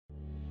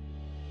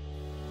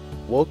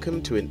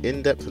Welcome to an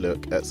in-depth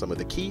look at some of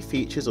the key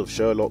features of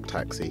Sherlock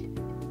Taxi.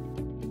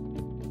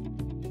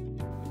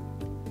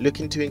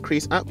 Looking to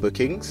increase app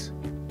bookings,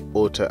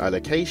 auto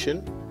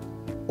allocation,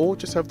 or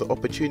just have the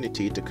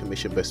opportunity to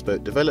commission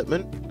bespoke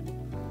development?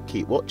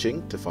 Keep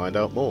watching to find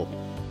out more.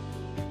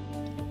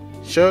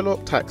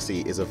 Sherlock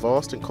Taxi is a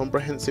vast and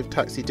comprehensive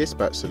taxi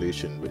dispatch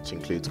solution which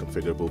includes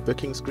configurable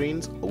booking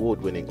screens,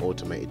 award-winning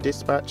automated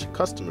dispatch,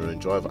 customer and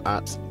driver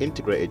apps,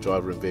 integrated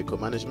driver and vehicle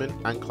management,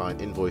 and client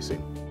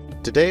invoicing.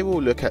 Today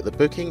we'll look at the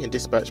booking and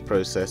dispatch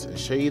process and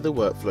show you the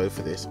workflow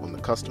for this on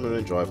the customer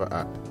and driver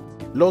app.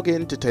 Log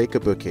in to take a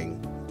booking.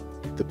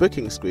 The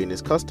booking screen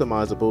is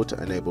customizable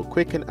to enable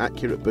quick and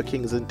accurate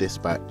bookings and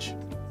dispatch.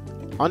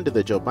 Under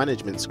the job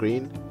management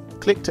screen,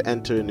 click to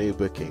enter a new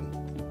booking.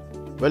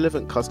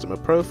 Relevant customer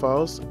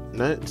profiles,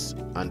 notes,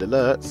 and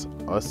alerts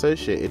are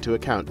associated to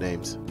account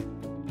names.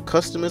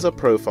 Customers are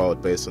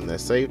profiled based on their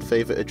saved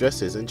favourite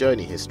addresses and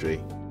journey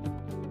history.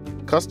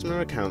 Customer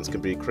accounts can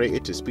be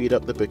created to speed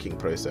up the booking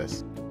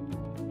process.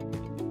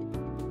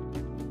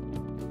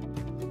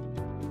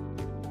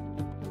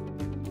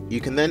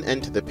 You can then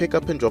enter the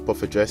pickup and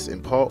drop-off address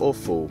in part or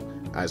full,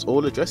 as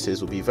all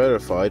addresses will be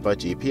verified by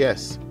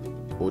GPS.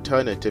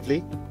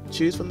 Alternatively,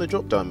 choose from the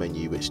drop-down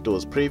menu which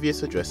stores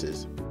previous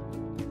addresses.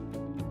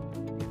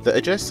 The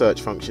address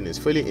search function is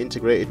fully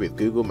integrated with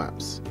Google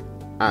Maps,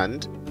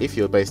 and if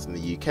you're based in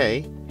the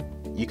UK,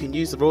 you can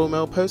use the Royal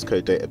Mail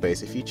postcode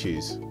database if you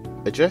choose.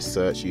 Address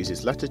search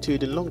uses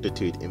latitude and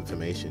longitude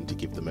information to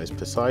give the most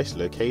precise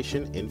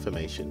location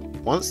information.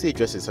 Once the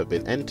addresses have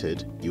been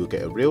entered, you will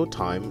get a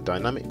real-time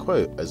dynamic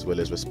quote as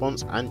well as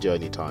response and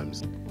journey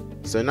times.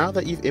 So now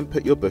that you've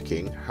input your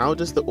booking, how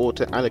does the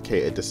auto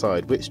allocator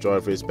decide which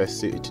driver is best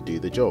suited to do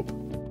the job?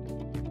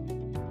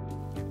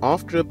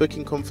 After a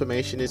booking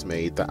confirmation is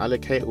made, the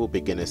allocator will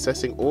begin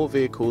assessing all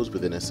vehicles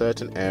within a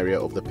certain area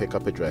of the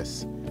pickup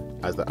address.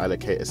 As the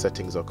allocator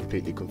settings are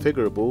completely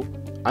configurable,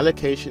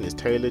 allocation is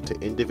tailored to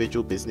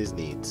individual business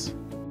needs.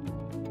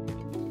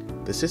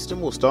 The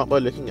system will start by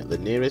looking at the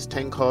nearest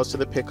 10 cars to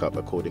the pickup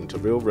according to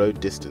real road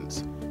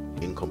distance.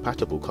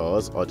 Incompatible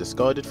cars are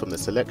discarded from the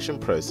selection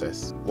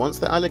process. Once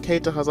the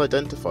allocator has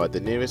identified the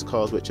nearest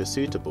cars which are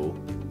suitable,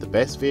 the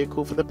best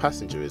vehicle for the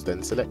passenger is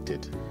then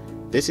selected.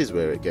 This is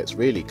where it gets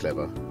really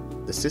clever.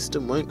 The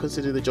system won't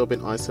consider the job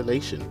in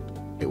isolation.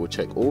 It will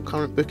check all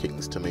current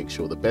bookings to make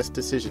sure the best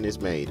decision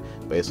is made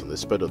based on the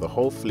spread of the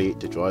whole fleet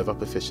to drive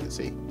up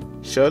efficiency.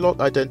 Sherlock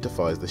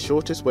identifies the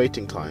shortest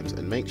waiting times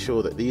and makes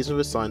sure that these are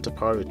assigned to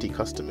priority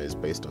customers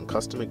based on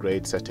customer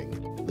grade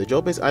setting. The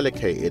job is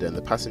allocated and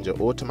the passenger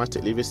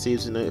automatically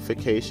receives a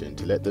notification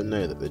to let them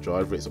know that the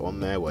driver is on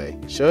their way.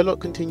 Sherlock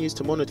continues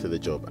to monitor the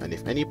job, and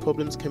if any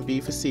problems can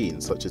be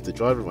foreseen, such as the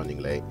driver running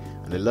late,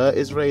 an alert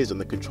is raised on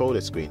the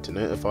controller screen to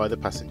notify the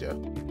passenger.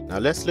 Now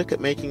let's look at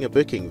making a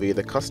booking via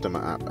the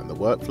customer app and the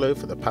workflow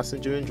for the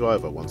passenger and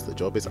driver once the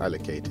job is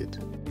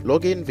allocated.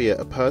 Log in via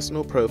a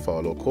personal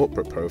profile or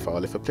corporate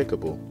profile if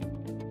applicable.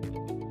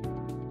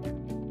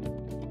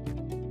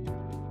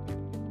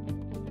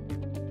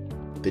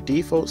 The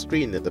default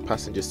screen that the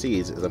passenger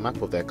sees is a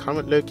map of their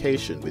current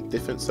location with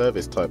different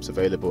service types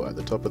available at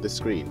the top of the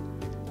screen.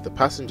 The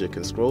passenger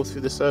can scroll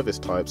through the service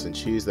types and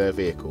choose their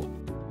vehicle.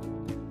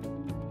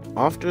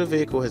 After a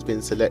vehicle has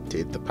been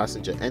selected, the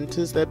passenger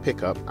enters their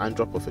pickup and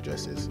drop-off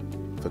addresses.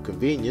 For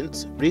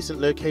convenience, recent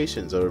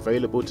locations are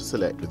available to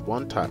select with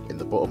one tap in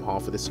the bottom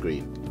half of the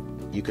screen.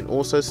 You can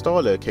also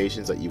star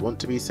locations that you want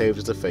to be saved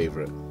as a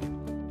favourite.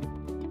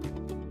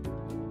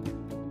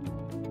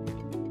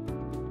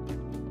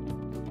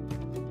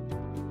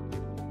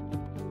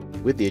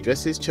 With the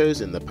addresses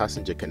chosen, the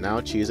passenger can now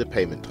choose a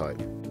payment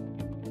type.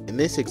 In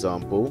this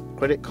example,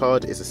 credit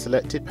card is a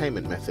selected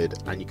payment method,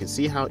 and you can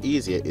see how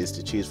easy it is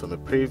to choose from a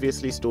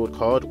previously stored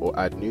card or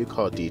add new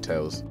card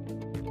details.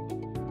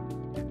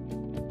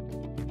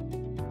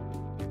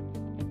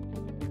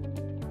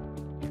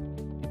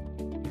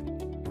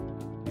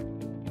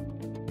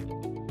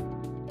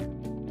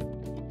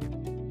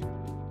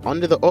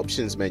 Under the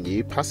options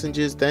menu,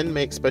 passengers then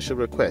make special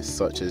requests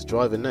such as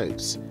driver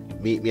notes,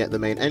 meet me at the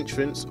main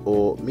entrance,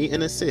 or meet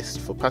and assist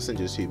for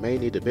passengers who may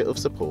need a bit of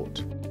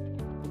support.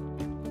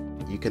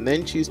 You can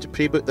then choose to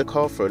pre-book the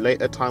car for a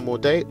later time or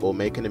day or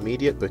make an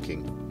immediate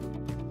booking.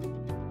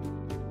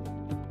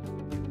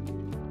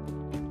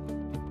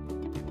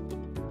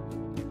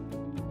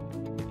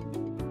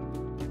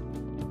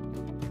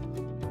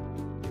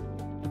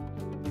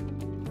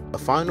 A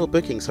final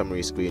booking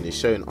summary screen is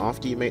shown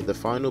after you make the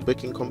final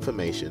booking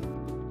confirmation.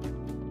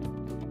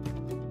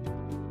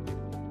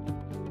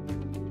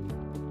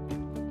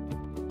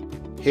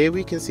 Here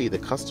we can see the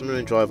customer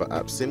and driver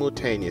apps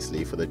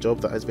simultaneously for the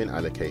job that has been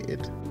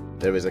allocated.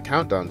 There is a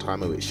countdown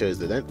timer which shows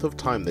the length of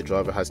time the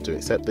driver has to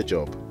accept the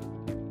job.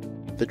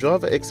 The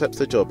driver accepts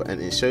the job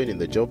and is shown in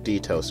the job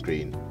details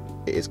screen.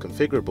 It is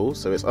configurable,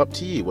 so it's up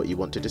to you what you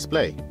want to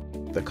display.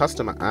 The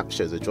customer app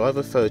shows a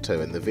driver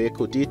photo and the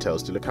vehicle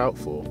details to look out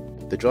for.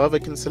 The driver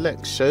can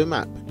select Show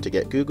Map to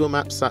get Google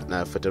Maps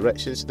SatNav for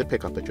directions to the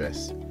pickup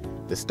address.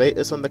 The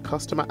status on the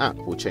customer app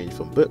will change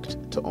from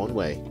booked to on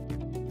way.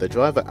 The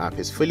driver app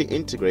is fully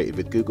integrated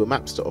with Google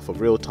Maps to offer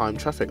real-time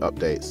traffic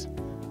updates.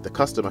 The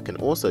customer can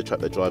also track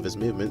the driver's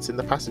movements in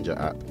the passenger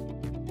app.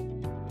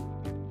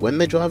 When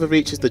the driver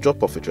reaches the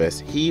drop-off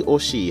address, he or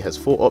she has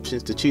 4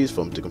 options to choose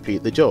from to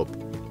complete the job.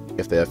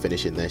 If they are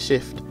finishing their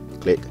shift,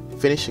 click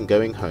Finish and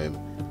Going Home,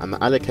 and the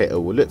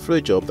allocator will look for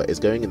a job that is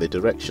going in the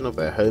direction of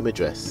their home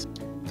address.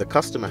 The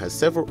customer has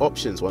several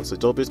options once the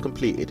job is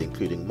completed,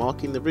 including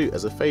marking the route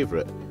as a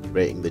favourite,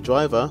 rating the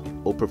driver,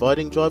 or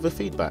providing driver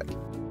feedback.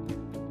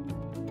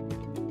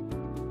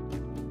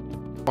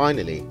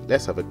 Finally,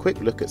 let's have a quick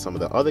look at some of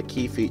the other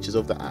key features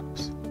of the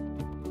apps.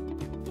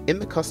 In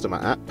the customer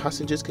app,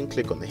 passengers can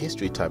click on the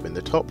History tab in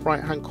the top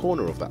right hand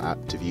corner of the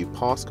app to view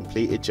past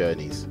completed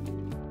journeys.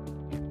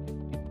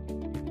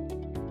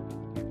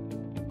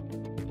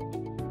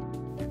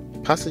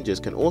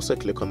 Passengers can also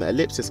click on the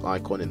ellipsis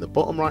icon in the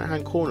bottom right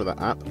hand corner of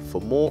the app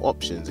for more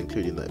options,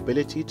 including the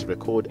ability to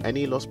record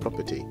any lost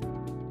property.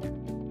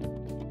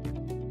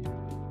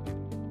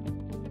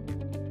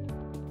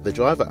 The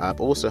driver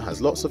app also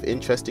has lots of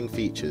interesting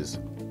features.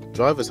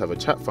 Drivers have a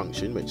chat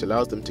function which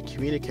allows them to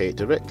communicate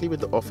directly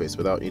with the office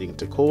without needing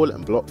to call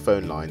and block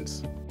phone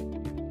lines.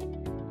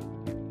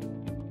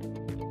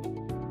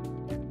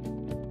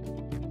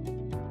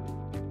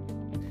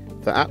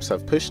 The apps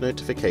have push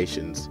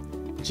notifications.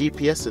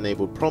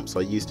 GPS-enabled prompts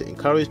are used to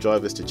encourage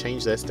drivers to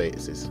change their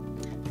statuses.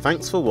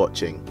 Thanks for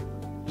watching.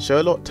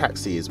 Sherlock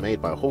Taxi is made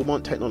by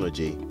Hallmark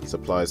Technology,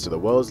 suppliers to the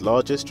world's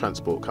largest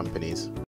transport companies.